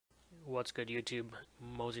What's good YouTube?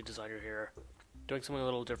 Mozidesigner here. Doing something a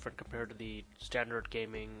little different compared to the standard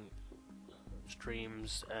gaming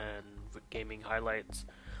streams and gaming highlights.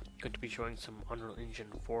 I'm going to be showing some Unreal Engine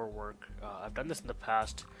 4 work. I've done this in the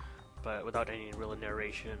past, but without any real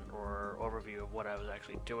narration or overview of what I was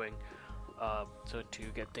actually doing. So to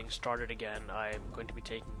get things started again, I'm going to be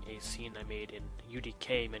taking a scene I made in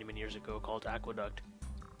UDK many years ago called Aqueduct,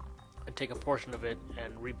 and take a portion of it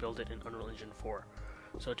and rebuild it in Unreal Engine 4.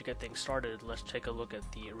 So to get things started, let's take a look at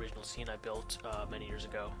the original scene I built many years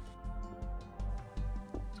ago.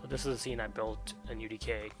 So this is a scene I built in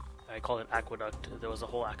UDK. I call it Aqueduct. There was a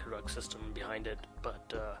whole aqueduct system behind it,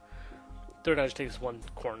 but third I just take this one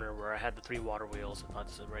corner where I had the 3 water wheels. I thought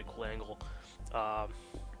this was a very cool angle.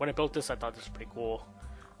 When I built this, I thought this was pretty cool.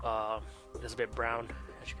 It's a bit brown,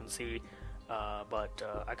 as you can see. But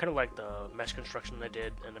I kind of like the mesh construction I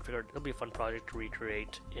did, and I figured it'll be a fun project to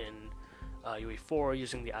recreate in UE4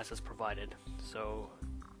 using the assets provided. So,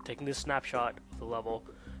 taking this snapshot of the level,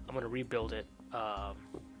 I'm going to rebuild it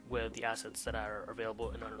with the assets that are available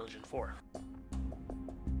in Unreal Engine 4.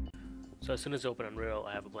 So as soon as I open Unreal,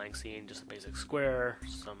 I have a blank scene, just a basic square,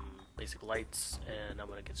 some basic lights, and I'm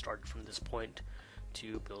going to get started from this point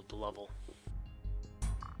to build the level.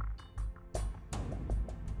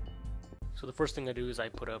 So the first thing I do is I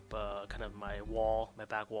put up kind of my wall, my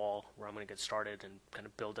back wall, where I'm going to get started and kind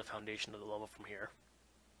of build the foundation of the level from here.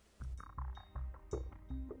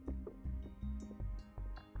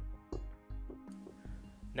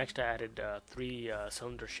 Next I added 3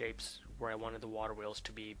 cylinder shapes where I wanted the water wheels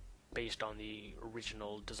to be based on the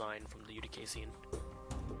original design from the UDK scene.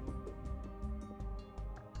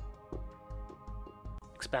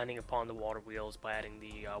 Expanding upon the water wheels by adding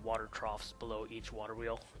the water troughs below each water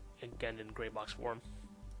wheel, again in gray box form.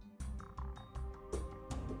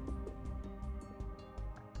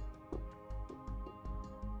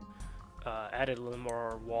 Added a little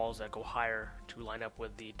more walls that go higher to line up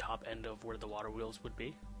with the top end of where the water wheels would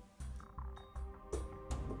be.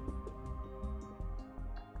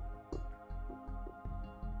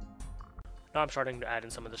 Now I'm starting to add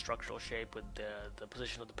in some of the structural shape with the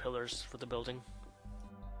position of the pillars for the building.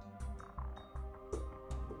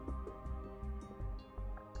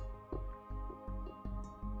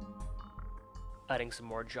 Adding some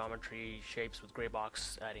more geometry shapes with gray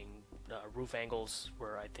box, adding roof angles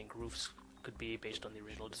where I think roofs could be based on the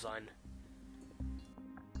original design.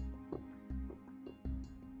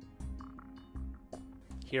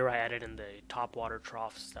 Here I added in the top water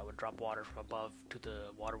troughs that would drop water from above to the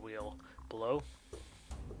water wheel below.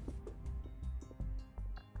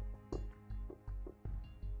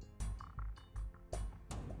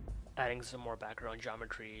 Adding some more background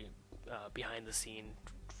geometry behind the scene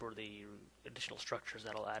for the additional structures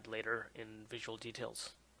that I'll add later in visual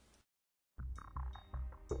details.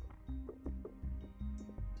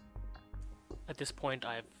 At this point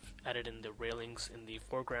I've added in the railings in the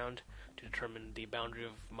foreground to determine the boundary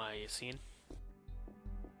of my scene.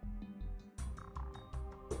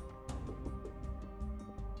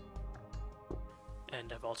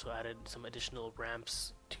 And I've also added some additional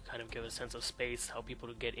ramps to kind of give a sense of space, how people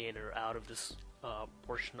to get in or out of this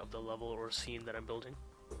portion of the level or scene that I'm building.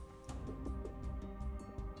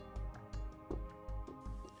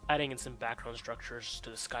 Adding in some background structures to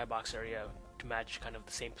the skybox area to match kind of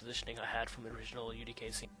the same positioning I had from the original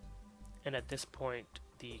UDK scene. And at this point,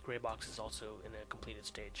 the gray box is also in a completed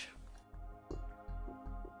stage.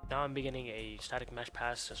 Now I'm beginning a static mesh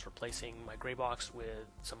pass, just replacing my gray box with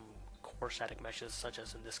some core static meshes, such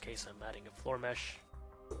as in this case I'm adding a floor mesh.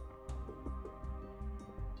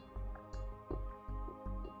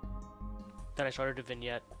 Then I started to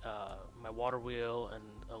vignette my water wheel and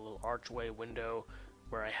a little archway window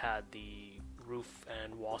where I had the roof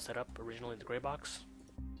and wall set up originally in the gray box.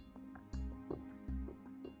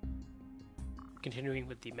 Continuing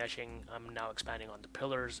with the meshing, I'm now expanding on the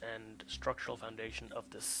pillars and structural foundation of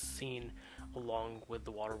this scene along with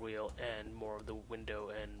the water wheel and more of the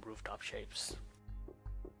window and rooftop shapes.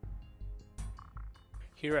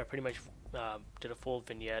 Here I pretty much did a full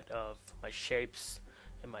vignette of my shapes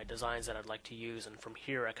and my designs that I'd like to use, and from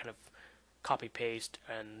here I kind of copy paste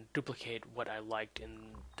and duplicate what I liked in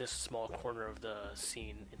this small corner of the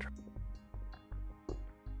scene.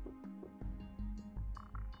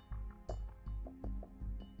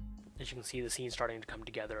 As you can see, the scene starting to come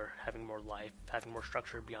together, having more life, having more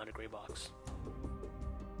structure beyond a gray box.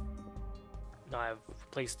 Now I've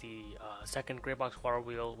replaced the second gray box water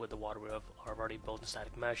wheel with the water wheel I've already built in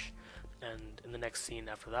static mesh, and in the next scene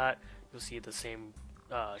after that you'll see the same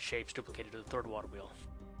shapes duplicated to the third water wheel.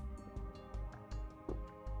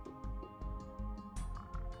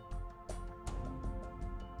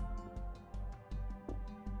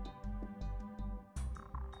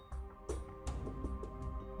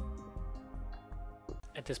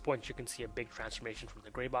 At this point, you can see a big transformation from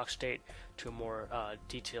the gray box state to a more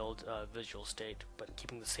detailed visual state, but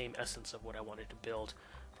keeping the same essence of what I wanted to build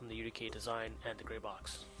from the UDK design and the gray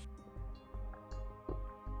box.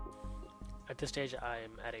 At this stage, I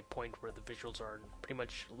am at a point where the visuals are pretty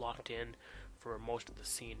much locked in for most of the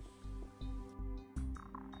scene.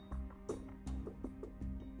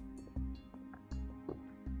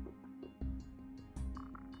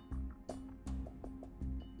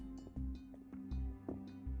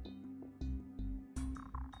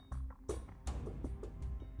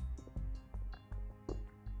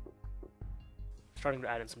 Starting to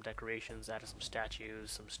add in some decorations, added some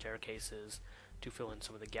statues, some staircases to fill in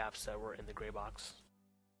some of the gaps that were in the gray box.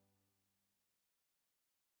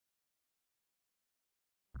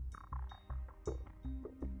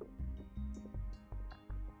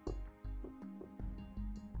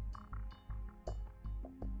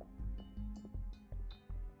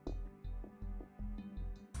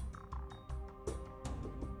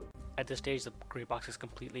 At this stage, the gray box is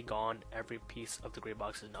completely gone. Every piece of the gray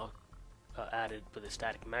box is now added with a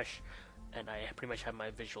static mesh, and I pretty much have my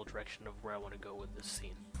visual direction of where I want to go with this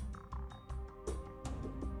scene.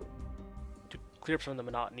 To clear up some of the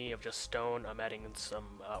monotony of just stone, I'm adding in some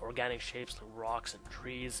organic shapes like rocks and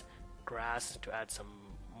trees, grass, to add some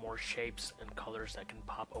more shapes and colors that can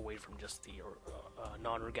pop away from just the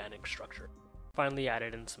non-organic structure. Finally,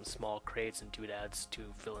 added in some small crates and doodads to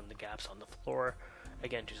fill in the gaps on the floor,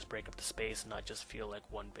 again to just break up the space and not just feel like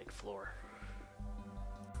one big floor.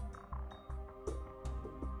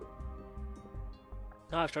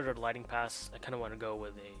 Now I've started a lighting pass. I kind of want to go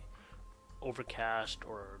with a overcast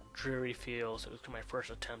or dreary feel, so it was my first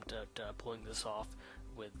attempt at pulling this off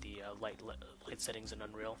with the light settings in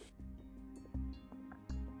Unreal.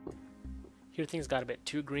 Here things got a bit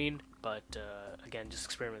too green, but again, just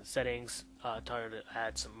experiment with settings. Tried to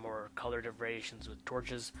add some more color variations with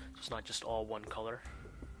torches, so it's not just all one color.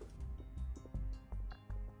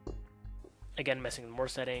 Again, messing with more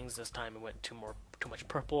settings. This time it went too much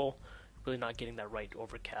purple. Really not getting that right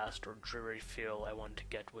overcast or dreary feel I wanted to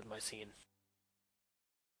get with my scene.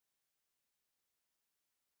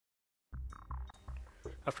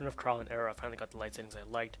 After enough trial and error, I finally got the light settings I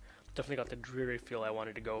liked. Definitely got the dreary feel I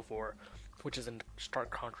wanted to go for, which is in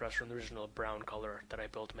stark contrast from the original brown color that I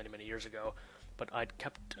built many years ago. But I'd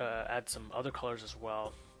kept add some other colors as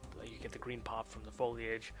well. You get the green pop from the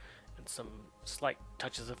foliage and some slight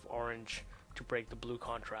touches of orange to break the blue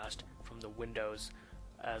contrast from the windows,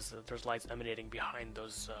 as there's lights emanating behind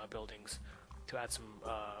those buildings to add some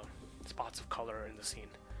spots of color in the scene.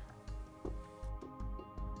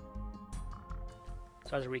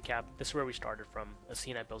 So as a recap, this is where we started from, a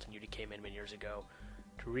scene I built in UDK many years ago.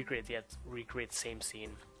 To recreate the same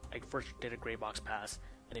scene, I first did a gray box pass,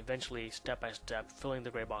 and eventually, step by step, filling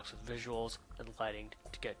the gray box with visuals and lighting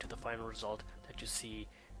to get to the final result that you see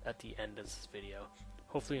at the end of this video.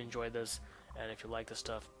 Hopefully you enjoyed this, and if you like this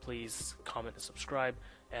stuff, please comment and subscribe,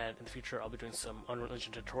 and in the future I'll be doing some Unreal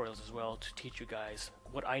Engine tutorials as well to teach you guys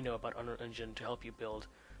what I know about Unreal Engine to help you build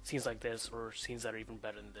scenes like this or scenes that are even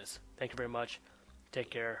better than this. Thank you very much, take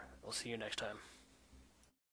care, I'll see you next time.